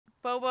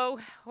Bobo,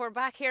 we're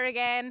back here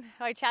again.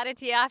 I chatted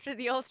to you after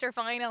the Ulster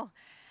final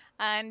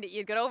and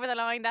you got over the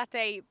line that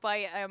day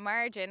by a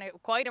margin,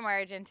 quite a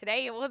margin.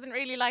 Today it wasn't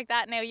really like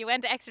that now. You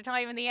went to extra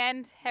time in the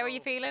end. How are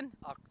you feeling?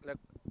 Look,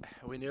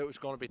 we knew it was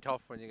going to be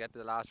tough when you get to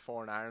the last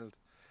four in Ireland.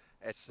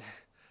 It's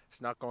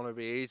not going to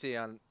be easy,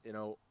 and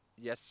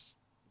yes,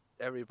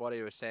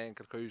 everybody was saying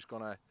Kilcoo's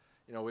going to,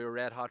 we were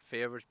red hot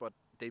favourites, but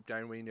deep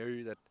down we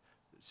knew that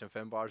St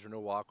Finbarrs were no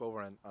walkover,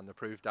 and they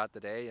proved that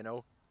today,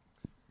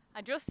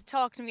 And just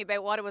talk to me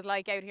about what it was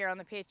like out here on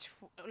the pitch.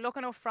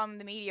 Looking up from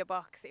the media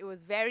box, it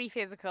was very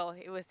physical.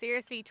 It was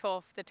seriously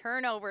tough. The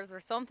turnovers were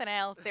something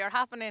else. They were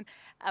happening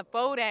at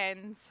both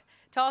ends.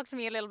 Talk to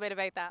me a little bit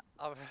about that.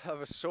 I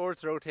have a sore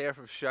throat here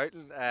from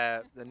shouting.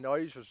 The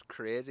noise was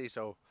crazy,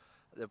 so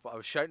I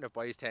was shouting at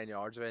boys 10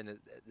 yards away, and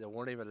they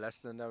weren't even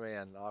listening to me.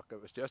 And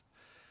it was just,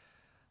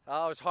 it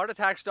was heart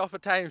attack stuff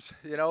at times.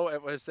 It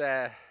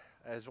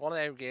was one of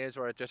them games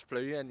where it just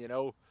flew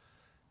in.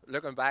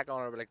 Looking back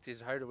on it, like,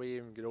 geez, how do we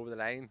even get over the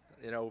line?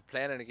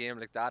 Playing in a game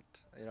like that,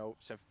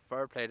 some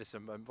fair play to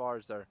some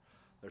Finbarrs. They're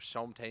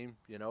some team,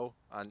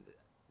 and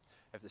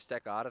if they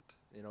stick at it,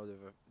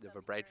 they've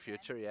a bright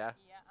future. Yeah.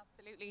 Yeah,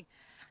 absolutely.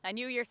 And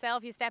you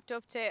yourself, you stepped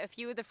up to a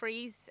few of the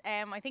frees.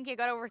 I think you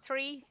got over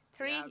three.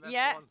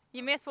 Yeah,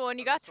 You missed one.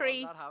 You got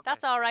three.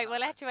 That's all right.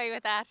 We'll let you away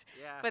with that.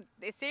 Yeah. But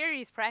it's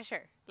serious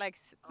pressure, like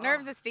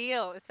nerves of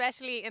steel,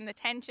 especially in the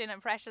tension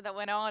and pressure that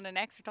went on in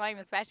extra time,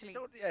 especially.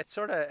 It's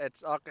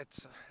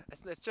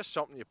just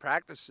something you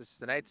practice. It's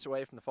the nights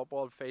away from the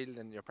football field,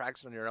 and you're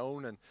practicing on your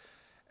own. And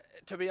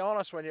to be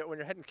honest, when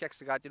you're hitting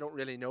kicks like that, you don't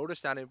really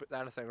notice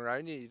anything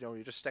around you.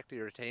 You just stick to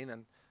your routine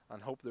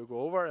and hope they'll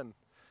go over. And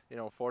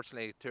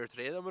fortunately, 2 or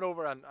 3 of them went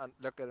over, and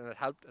look, and it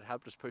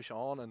helped us push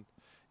on, and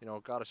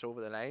got us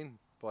over the line.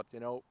 But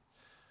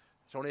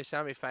it's only a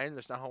semi-final.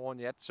 There's not one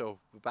yet, so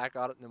we're back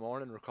at it in the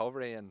morning,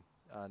 recovery and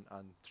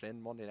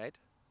train Monday night.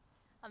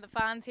 And the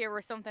fans here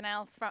were something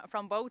else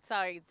from both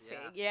sides.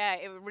 Yeah,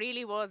 it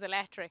really was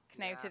electric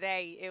now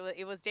today.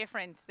 It was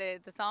different. The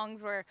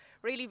songs were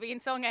really being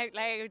sung out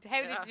loud.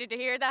 How did you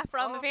hear that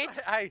from the pitch?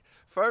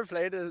 Fair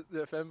play to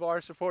the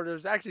Finbarr supporters. It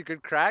was actually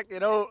good crack,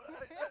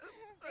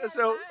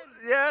 So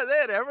yeah, they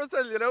had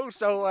everything,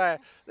 So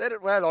they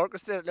did well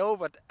orchestrated. No,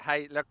 but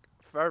hey, look,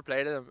 fair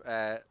play to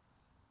them.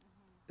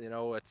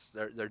 It's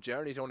their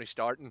journey's only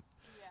starting.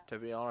 To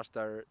be honest,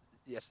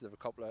 yes, they have a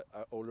couple of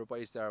older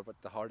boys there,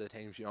 but the heart of the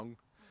team's young.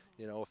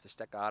 If they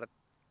stick at it,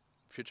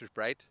 future's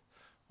bright.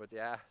 But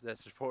yeah, the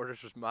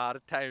supporters was mad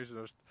at times,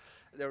 and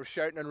they were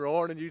shouting and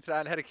roaring, and you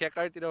try and hit a kick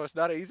out. It's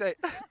not easy.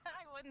 I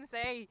wouldn't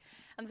say.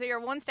 And so you're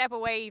one step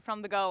away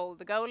from the goal.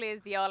 The goal is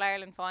the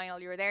All-Ireland final.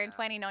 You were there in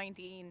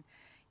 2019.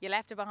 You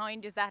left it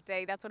behind just that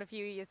day. That's what a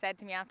few of you said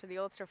to me after the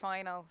Ulster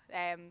final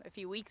a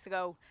few weeks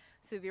ago.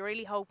 So we'll be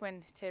really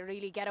hoping to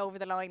really get over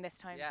the line this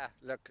time. Yeah,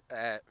 look,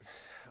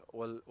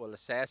 we'll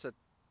assess it.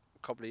 A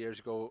couple of years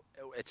ago,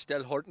 it's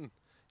still hurting.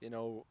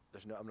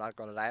 I'm not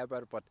going to lie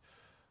about it, but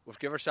we've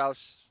given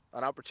ourselves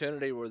an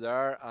opportunity. We're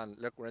there, and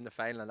look, we're in the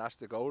final, and that's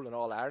the goal in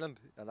All Ireland,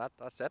 and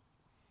that's it.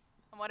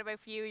 And what about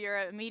for you?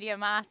 You're a media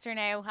master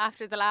now.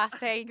 After the last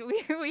day,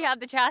 we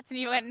had the chats and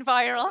you went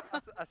viral.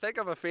 I think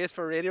I'm a face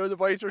for radio, the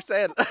boys were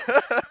saying.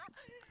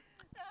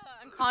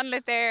 And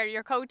Conleith there,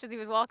 your coach, as he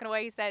was walking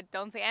away, said,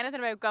 don't say anything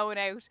about going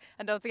out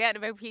and don't say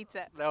anything about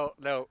pizza. No.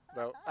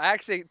 I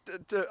actually,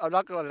 I'm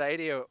not going to lie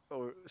to you,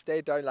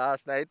 stayed down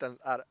last night, and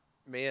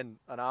me and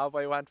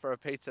Alboy went for a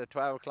pizza at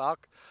 12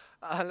 o'clock,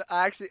 and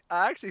I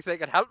actually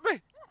think it helped me.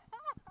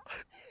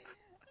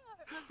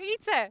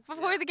 Pizza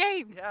before the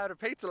game? Yeah, I had a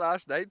pizza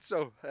last night,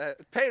 so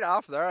it paid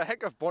off there. I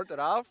think I've burnt it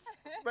off,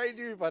 mind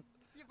you, but...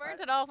 You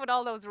burnt it off with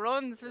all those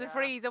runs for the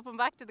frees up and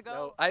back to the goal.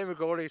 No, I'm a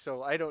goalie,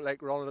 so I don't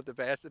like running at the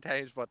best of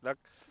times, but look,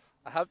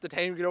 I helped the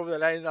team get over the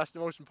line. That's the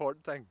most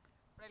important thing.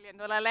 Brilliant.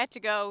 Well, I'll let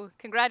you go.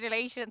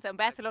 Congratulations and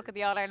best of luck at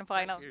the All-Ireland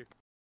final. Thank you.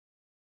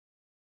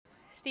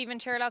 Stephen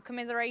Sherlock,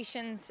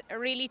 commiserations. A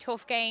really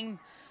tough game.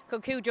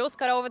 Kilcoo just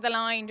got over the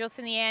line just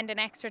in the end in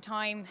extra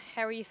time.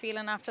 How are you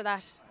feeling after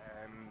that?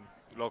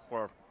 Look,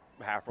 we're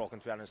heartbroken,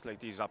 to be honest. Like,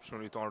 these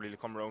opportunities don't really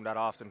come around that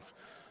often.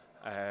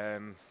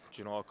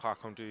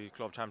 Cork County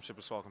Club Championship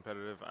is so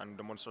competitive, and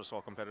the Munster is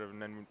so competitive,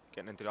 and then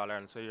getting into the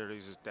All-Ireland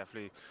series is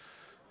definitely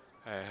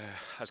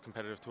as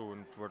competitive too,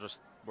 and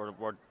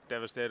we're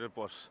devastated.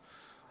 But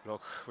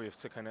look, we have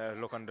to kind of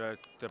look on the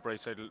bright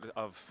side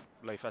of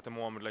life at the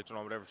moment. Like,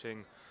 with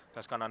everything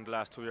that's gone on the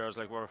last 2 years,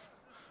 like, we're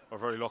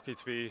very lucky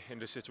to be in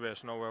this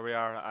situation now where we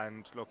are.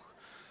 And look,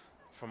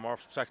 from our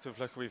perspective,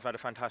 like, we've had a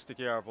fantastic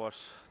year, but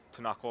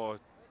to not go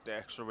the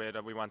extra way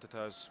that we wanted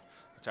to, it's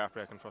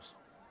heartbreaking for us.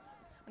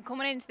 And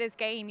coming into this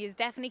game, you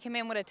definitely came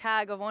in with a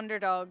tag of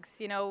underdogs.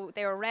 They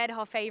were red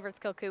hot favourites,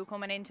 Kilcoo,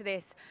 coming into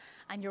this,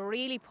 and you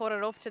really put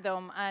it up to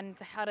them. And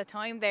at a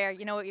time there,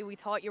 we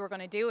thought you were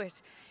going to do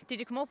it. Did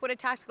you come up with a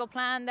tactical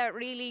plan that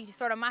really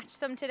sort of matched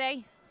them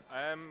today?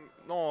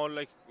 No,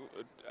 like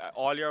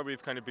all year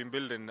we've kind of been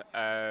building.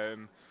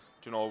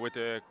 With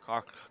the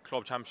Cork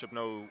Club Championship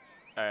now,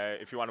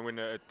 if you want to win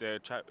if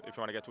you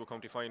want to get to a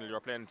county final, you're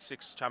playing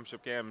 6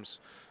 championship games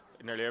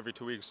nearly every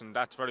 2 weeks, and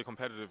that's very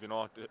competitive. You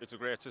know, it's a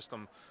great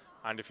system,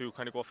 and if you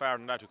kind of go far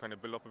than that, you kind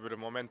of build up a bit of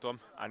momentum,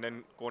 and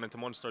then going into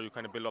Munster, you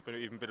kind of build up an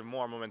even bit of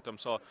more momentum.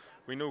 So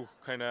we knew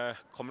kind of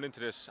coming into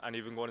this, and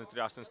even going into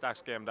the Aston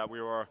Stacks game, that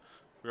we were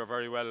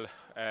very well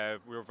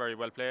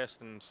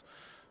placed. And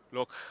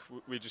look,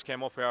 we just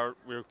came up here.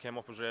 We came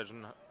up as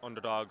raging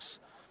underdogs,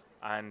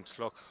 and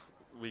look,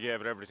 we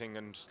gave it everything,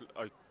 and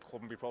I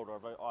couldn't be prouder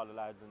of all the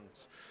lads and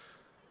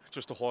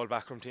just the whole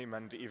backroom team,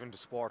 and even the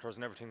supporters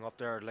and everything up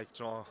there. Like,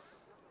 you know,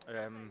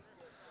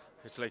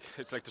 it's like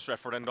the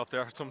Stretford end up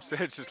there at some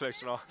stage. It's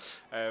like, you know,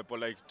 but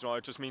like, you know,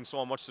 it just means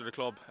so much to the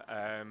club,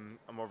 and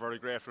we're very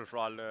grateful for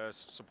all the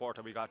support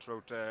that we got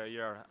throughout the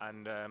year.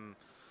 And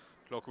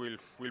look,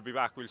 we'll be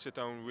back. We'll sit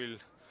down.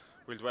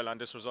 We'll dwell on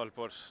this result.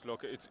 But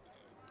look, it's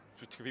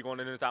to be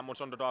going in as that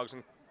much underdogs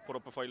and put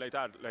up a fight like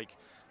that. Like,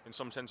 in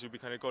some sense, you'll be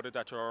kind of gutted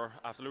that you're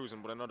after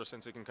losing, but in another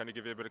sense, it can kind of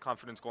give you a bit of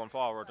confidence going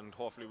forward, and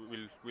hopefully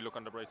we'll look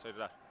on the bright side of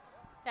that.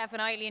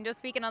 Definitely, and just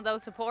speaking on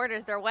those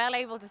supporters, they're well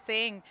able to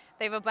sing.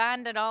 They've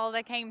abandoned all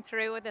that came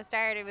through at the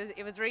start.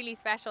 It was really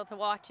special to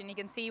watch, and you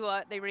can see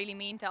what they really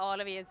mean to all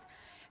of you.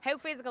 How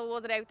physical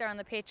was it out there on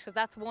the pitch? Because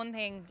that's one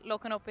thing,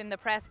 looking up in the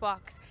press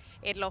box,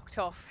 it looked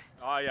tough.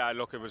 Oh yeah,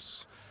 look, it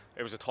was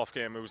a tough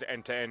game. It was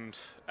end to end.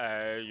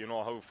 You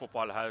know how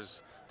football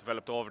has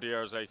developed over the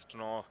years, like, you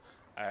know.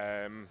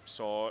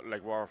 So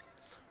like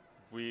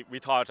we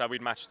thought that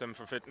we'd match them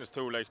for fitness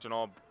too, like, you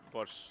know,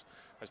 but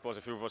I suppose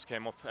a few of us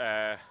came up,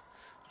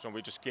 you know,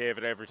 we just gave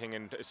it everything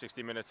in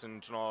 60 minutes,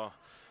 and you know,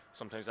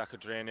 sometimes that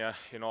could drain you,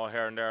 you know,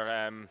 here and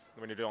there,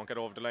 when you don't get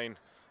over the line.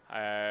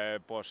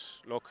 But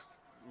look,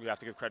 we have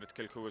to give credit to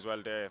Kilcoo as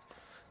well.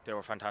 They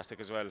were fantastic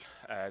as well.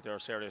 They're a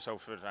serious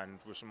outfit, and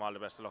wish them all the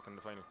best of luck in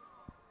the final.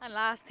 And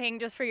last thing,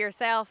 just for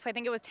yourself, I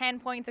think it was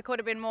 10 points, it could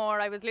have been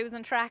more. I was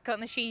losing track on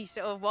the sheet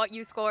of what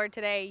you scored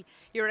today.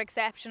 You were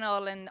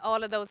exceptional, and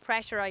all of those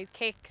pressurised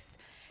kicks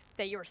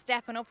that you were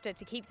stepping up to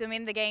keep them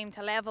in the game,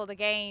 to level the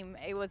game,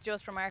 it was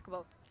just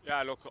remarkable.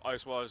 Yeah, look, I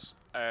suppose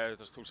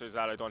there's two sides of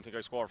that. I don't think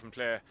I scored from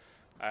play.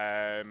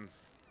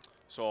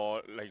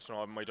 So, like, you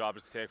know, my job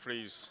is to take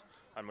frees,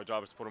 and my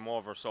job is to put them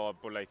over. So,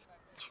 but like,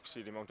 you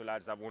see the amount of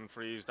lads that won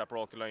frees, that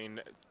broke the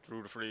line,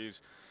 drew the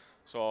frees.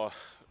 So,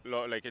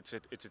 like, it's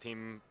a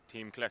team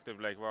collective.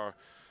 Like,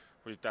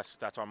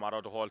 that's our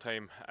motto the whole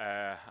time.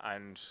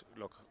 And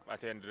look,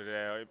 at the end of the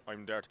day,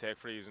 I'm there to take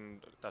frees,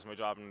 and that's my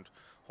job. And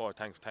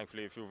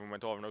thankfully, a few of them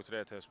went over now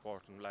today to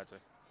support and lads.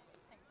 Thank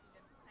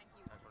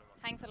you.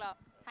 Thanks a lot.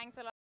 Thanks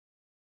a lot.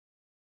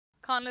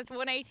 Conleith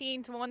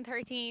 118 to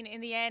 113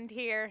 in the end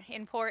here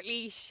in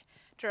Portlaoise.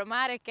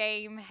 Dramatic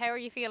game. How are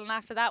you feeling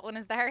after that one?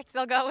 Is the heart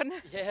still going?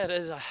 Yeah, it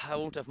is. I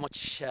won't have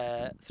much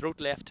throat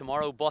left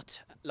tomorrow, but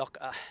look,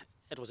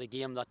 it was a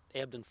game that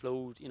ebbed and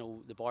flowed. You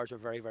know, the Bars were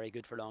very, very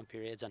good for long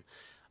periods, and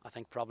I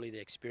think probably the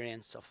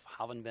experience of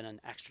having been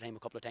in extra time a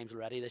couple of times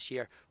already this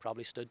year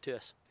probably stood to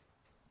us.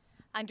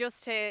 And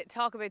just to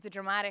talk about the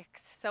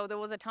dramatics, so there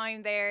was a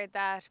time there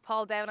that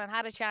Paul Devlin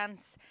had a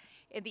chance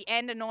at the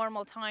end of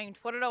normal time to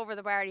put it over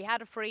the bar. He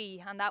had a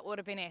free, and that would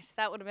have been it.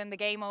 That would have been the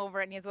game over,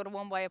 and he would have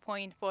won by a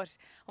point. But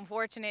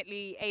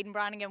unfortunately, Aidan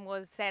Brannigan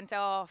was sent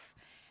off.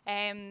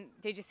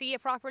 Did you see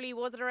it properly?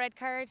 Was it a red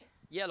card?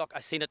 Yeah, look, I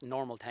seen it in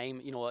normal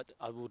time. You know,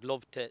 I would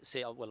love to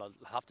say, well, I'll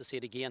have to say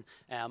it again.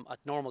 At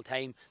normal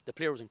time, the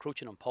player was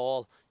encroaching on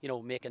Paul, you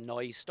know, making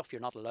noise, stuff you're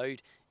not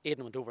allowed.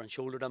 Aidan went over and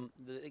shouldered him.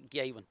 The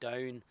guy went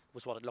down,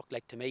 was what it looked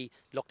like to me.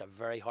 Looked a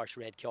very harsh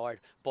red card.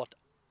 But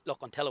look,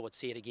 until I would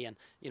see it again,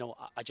 you know,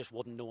 I just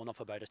wouldn't know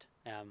enough about it.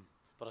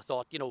 But I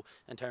thought, you know,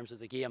 in terms of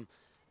the game,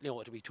 you know,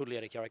 it would be totally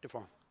out of character for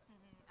him.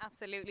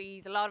 Absolutely,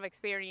 he's a lot of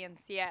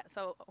experience, yeah,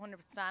 so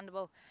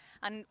understandable.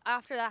 And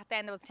after that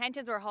then, those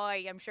tensions were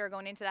high, I'm sure,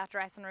 going into that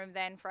dressing room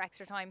then for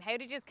extra time. How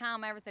did you just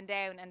calm everything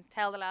down and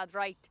tell the lads,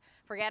 right,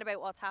 forget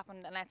about what's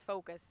happened and let's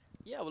focus?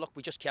 Yeah, well, look,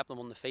 we just kept them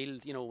on the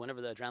field. You know,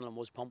 whenever the adrenaline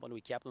was pumping, we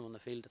kept them on the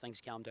field.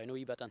 Things calmed down a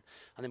wee bit, and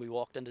then we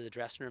walked into the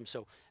dressing room.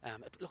 So,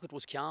 look, it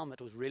was calm.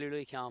 It was really,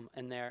 really calm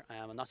in there,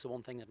 and that's the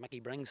one thing that Mickey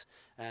brings.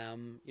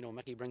 You know,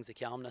 Mickey brings the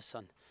calmness,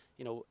 and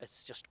you know,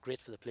 it's just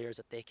great for the players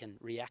that they can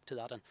react to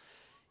that. And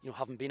you know,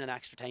 having been in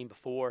extra time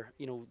before,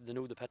 you know, they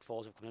know the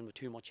pitfalls of coming in with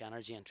too much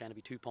energy and trying to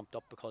be too pumped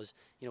up, because,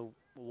 you know,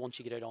 once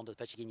you get out onto the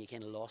pitch again, you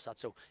kind of lost that.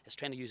 So it's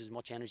trying to use as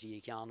much energy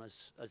you can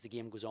as the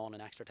game goes on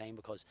in extra time,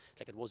 because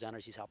like it was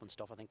energy sapping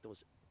stuff. I think there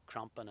was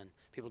cramping and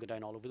people go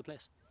down all over the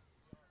place.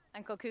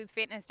 And Kilcoo's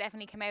fitness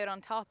definitely came out on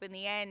top in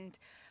the end.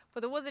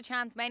 But there was a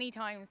chance many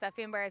times that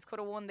Finbarrs could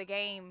have won the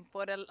game.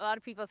 But a lot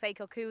of people say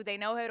Kilcoo, they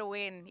know how to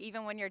win.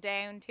 Even when you're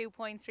down 2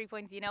 points, 3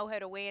 points, you know how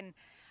to win.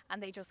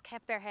 And they just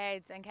kept their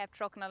heads and kept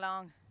trucking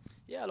along.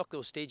 Yeah, look,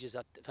 those stages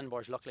that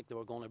Finbarrs looked like they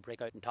were going to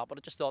break out on top, but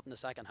I just thought in the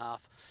second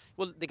half,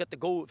 well, they got the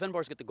goal.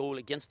 Finbarrs got the goal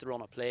against the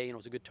run of play. You know, it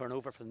was a good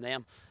turnover from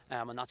them,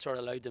 and that sort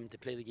of allowed them to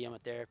play the game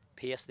at their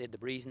pace. They had the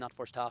breeze in that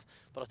first half,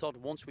 but I thought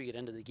once we get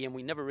into the game,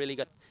 we never really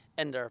got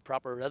in their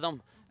proper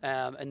rhythm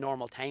in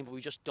normal time, but we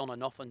just done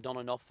enough, and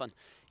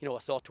you know, I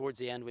thought towards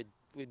the end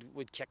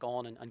we'd kick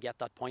on and get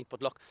that point.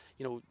 But look,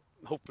 you know,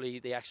 hopefully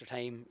the extra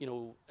time, you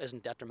know,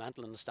 isn't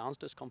detrimental and it stands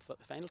to us come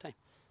final time.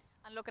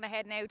 And looking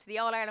ahead now to the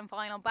All-Ireland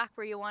final, back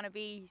where you want to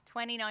be.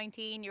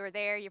 2019, you were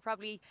there, you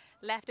probably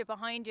left it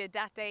behind you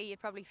that day. You'd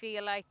probably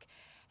feel like,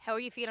 how are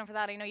you feeling for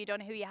that? I know you don't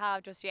know who you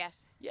have just yet.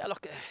 Yeah,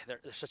 look,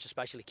 there's such a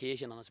special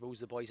occasion, and I suppose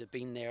the boys have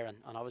been there, and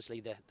obviously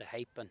the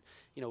hype and,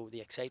 you know,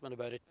 the excitement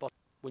about it. But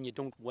when you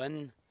don't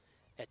win,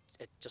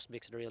 it just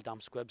makes it a real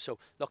damn squib. So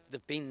look,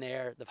 they've been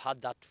there, they've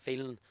had that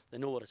feeling, they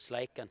know what it's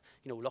like, and,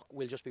 you know, look,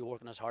 we'll just be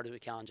working as hard as we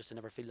can just to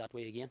never feel that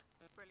way again.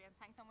 Brilliant.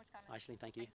 Thanks so much, Colin. Aisling, thank you.